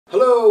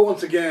Hello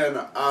once again,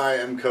 I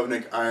am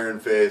Covenant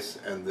Ironface,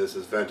 and this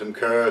is Phantom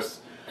Curse.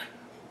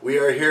 We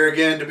are here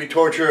again to be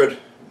tortured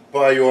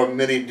by your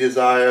many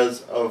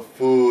desires of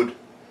food.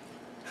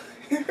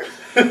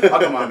 Oh,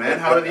 come on, man.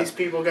 How are these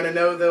people going to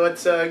know that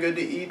it's good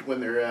to eat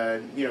when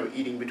they're,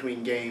 eating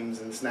between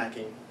games and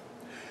snacking?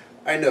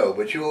 I know,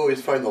 but you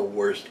always find the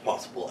worst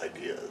possible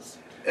ideas.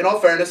 In all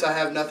fairness, I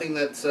have nothing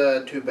that's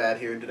too bad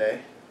here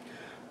today.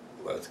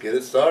 Let's get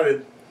it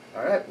started.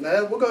 Alright,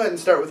 we'll go ahead and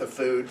start with the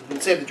food. We'll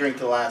save the drink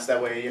to last,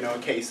 that way,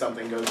 in case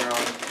something goes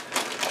wrong.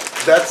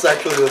 That's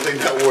actually the thing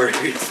that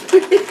worries.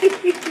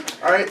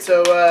 Alright,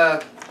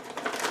 so,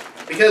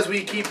 because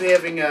we keep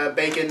having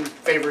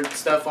bacon-favored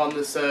stuff on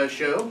this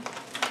show,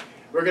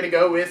 we're going to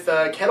go with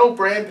Kettle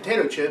Brand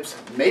potato chips,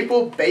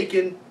 maple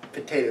bacon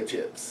potato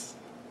chips.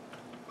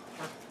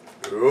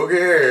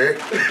 Okay.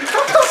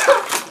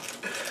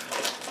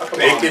 Oh,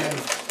 Bacon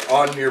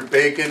on your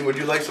bacon. Would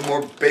you like some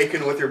more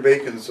bacon with your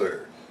bacon,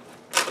 sir?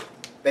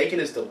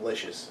 Bacon is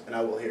delicious, and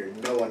I will hear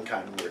no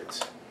unkind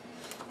words.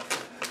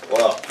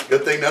 Well,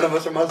 good thing none of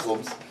us are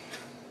Muslims.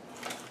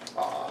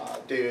 Aw,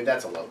 dude,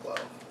 that's a low blow.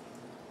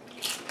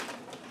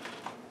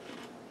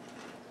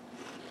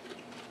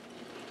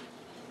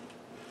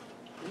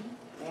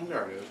 Well,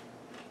 there it is.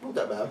 Not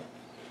that bad.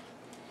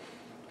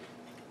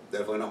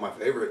 Definitely not my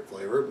favorite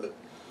flavor, but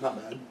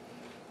not bad.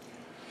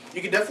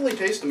 You can definitely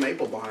taste the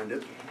maple behind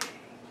it.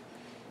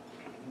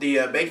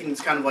 The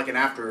bacon's kind of like an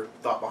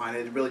afterthought behind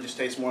it. It really just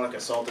tastes more like a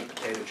salted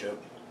potato chip.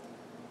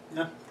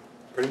 Yeah,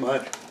 pretty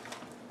much.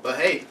 But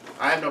hey,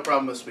 I have no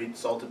problem with sweet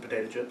salted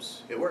potato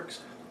chips. It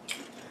works.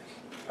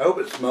 I hope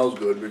it smells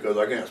good because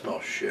I can't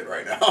smell shit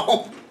right now.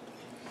 Well,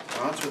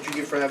 that's what you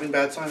get for having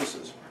bad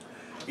sinuses.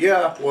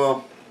 Yeah,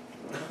 well.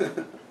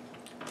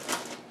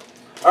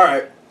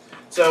 Alright,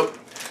 so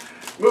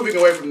moving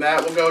away from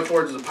that, we'll go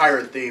towards the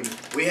pirate theme.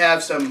 We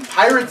have some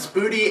Pirate's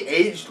Booty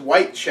aged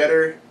white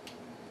cheddar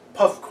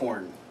puff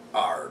corn.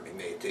 Army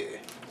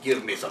matey,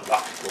 give me some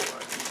popcorn.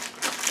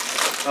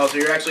 Oh, so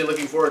you're actually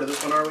looking forward to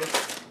this one, are we?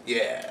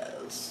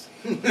 Yes.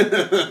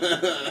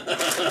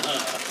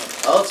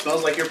 Oh, it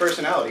smells like your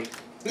personality.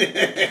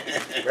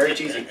 Very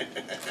cheesy.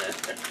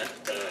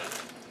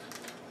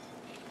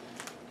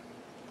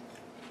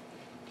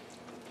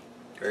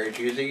 Very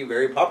cheesy,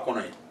 very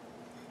popcorny.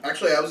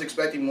 Actually, I was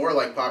expecting more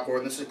like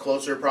popcorn. This is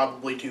closer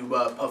probably to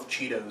puffed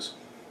Cheetos.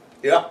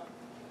 Yeah.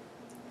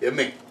 Give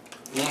me.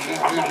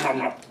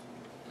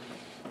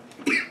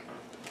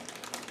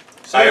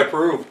 I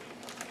approve.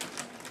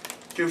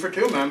 2 for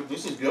 2, man.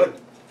 This is good.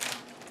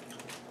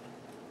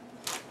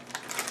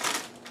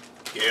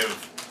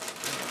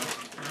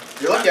 Give.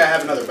 You're lucky I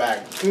have another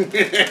bag.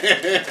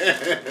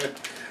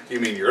 You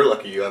mean you're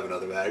lucky you have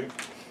another bag?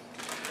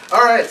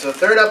 Alright, so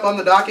third up on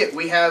the docket,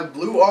 we have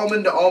Blue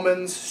Almond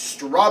Almonds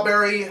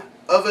Strawberry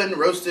Oven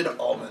Roasted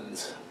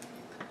Almonds.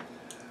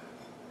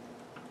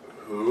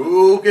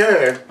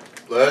 Okay,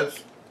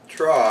 let's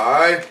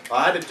try.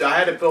 I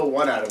had to fill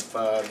one out of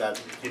that,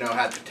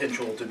 had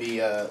potential to be,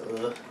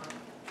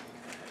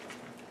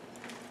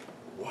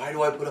 Why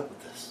do I put up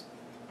with this?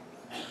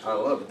 I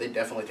don't know, but they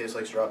definitely taste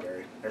like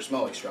strawberry. Or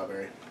smell like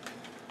strawberry.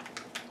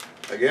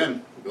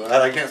 Again,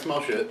 glad I can't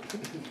smell shit.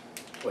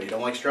 What, you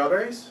don't like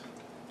strawberries?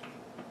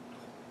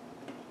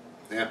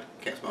 Yeah,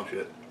 can't smell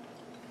shit.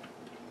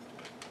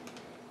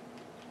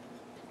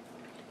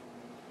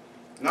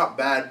 Not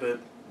bad, but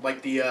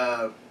like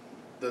the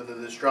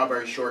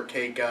strawberry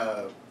shortcake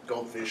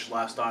goldfish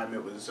last time,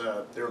 it was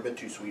they were a bit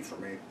too sweet for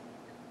me.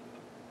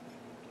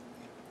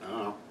 I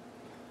don't know.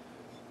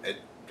 It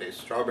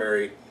tastes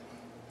strawberry.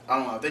 I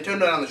don't know. If they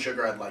toned down the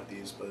sugar, I'd like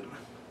these, but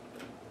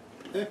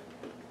Yeah.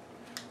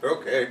 They're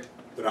okay.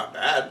 They're not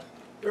bad.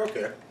 They're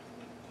okay.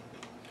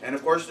 and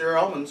of course they're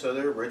almonds, so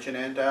they're rich in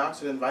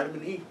antioxidant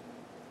vitamin E.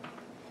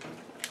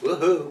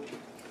 Woohoo.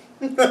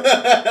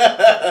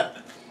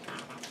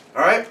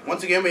 Alright,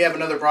 once again we have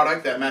another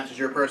product that matches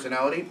your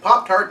personality.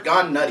 Pop-Tart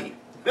Gone Nutty.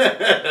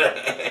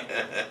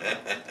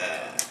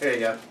 Here you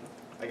go.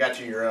 I got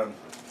you your own.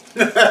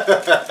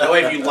 That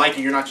way if you like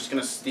it, you're not just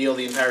going to steal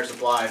the entire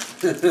supply.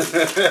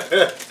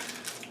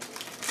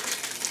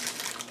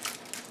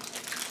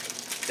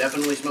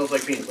 Definitely smells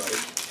like peanut butter.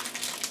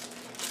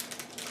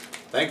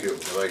 Thank you.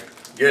 Like,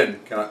 again,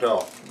 cannot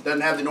tell.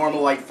 Doesn't have the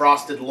normal, like,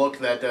 frosted look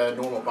that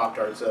normal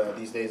Pop-Tarts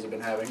these days have been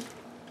having.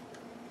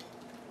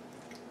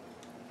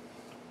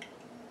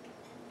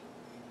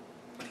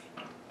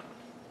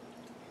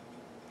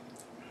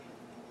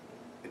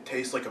 It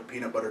tastes like a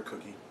peanut butter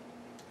cookie,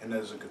 and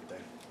that is a good thing.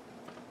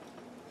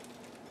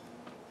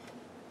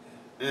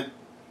 Eh,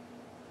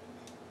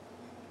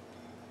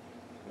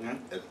 Yeah?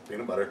 it's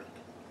peanut butter.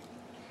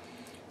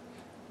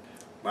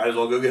 Might as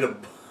well go get a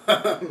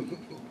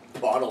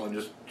bottle and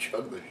just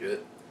chug the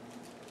shit.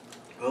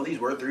 Well, these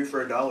were 3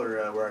 for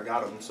 $1 where I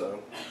got them,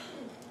 so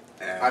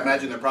And I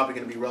imagine they're probably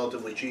going to be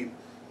relatively cheap.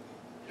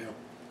 Yeah.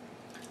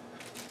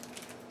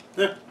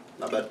 Yeah,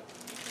 not bad.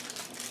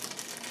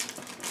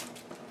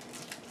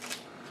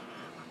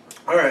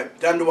 Alright,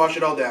 time to wash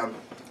it all down.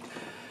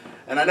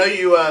 And I know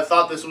you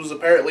thought this was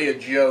apparently a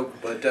joke,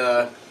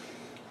 but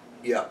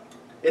Yeah.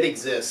 It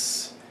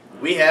exists.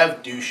 We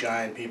have dew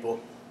shine, people.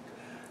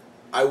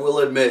 I will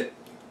admit,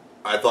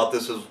 I thought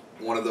this was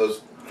one of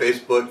those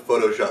Facebook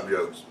Photoshop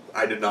jokes.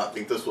 I did not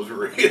think this was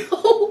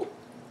real.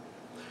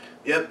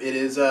 Yep, it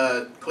is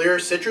clear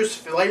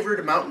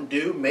citrus-flavored Mountain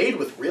Dew made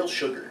with real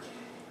sugar.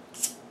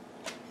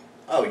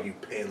 Oh, you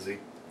pansy.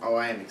 Oh,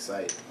 I am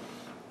excited.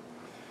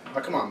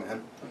 Oh, come on,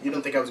 man. You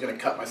don't think I was going to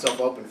cut myself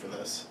open for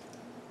this.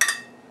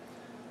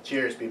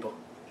 Cheers, people.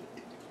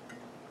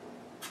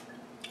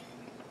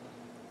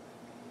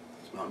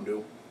 It's Mountain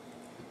Dew.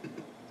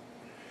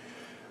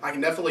 I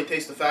can definitely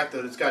taste the fact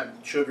that it's got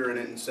sugar in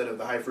it instead of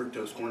the high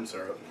fructose corn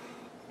syrup.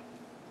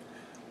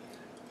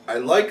 I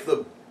like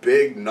the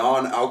big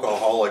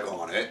non-alcoholic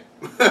on it.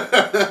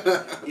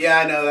 Yeah,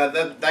 I know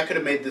that could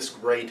have made this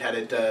great had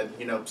it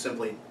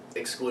simply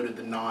excluded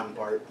the non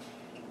part.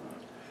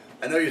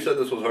 I know you said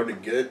this was hard to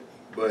get,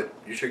 but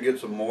you should get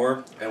some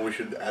more, and we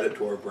should add it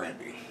to our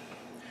brandy.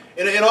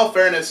 In all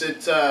fairness,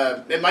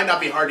 it might not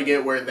be hard to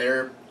get where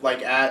they're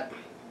at,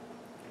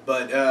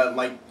 but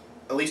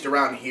at least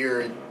around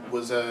here it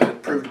was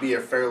proved to be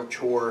a fair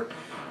chore.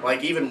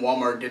 Like even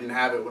Walmart didn't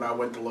have it when I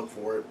went to look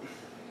for it.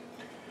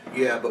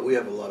 Yeah, but we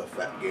have a lot of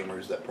fat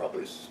gamers that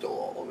probably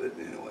stole all of it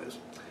anyways.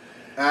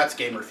 That's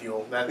gamer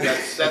fuel.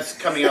 That's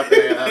coming up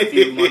in a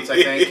few months,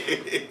 I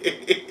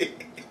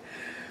think.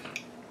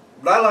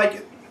 But I like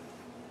it.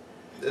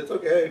 It's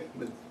okay.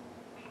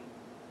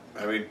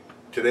 I mean,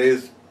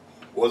 today's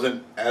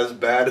wasn't as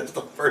bad as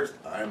the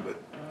first time, but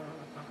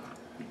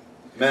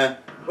meh.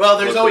 Well,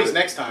 there's always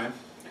next time.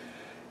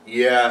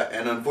 Yeah,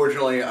 and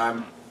unfortunately,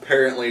 I'm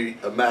apparently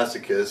a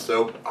masochist,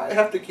 so I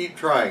have to keep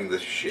trying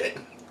this shit.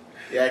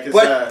 Yeah,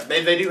 because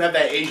they do have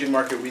that Asian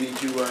market we need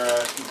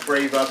to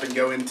brave up and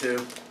go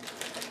into.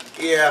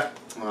 Yeah,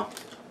 well,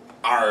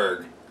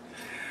 arg.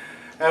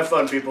 Have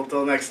fun, people.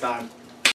 Till next time.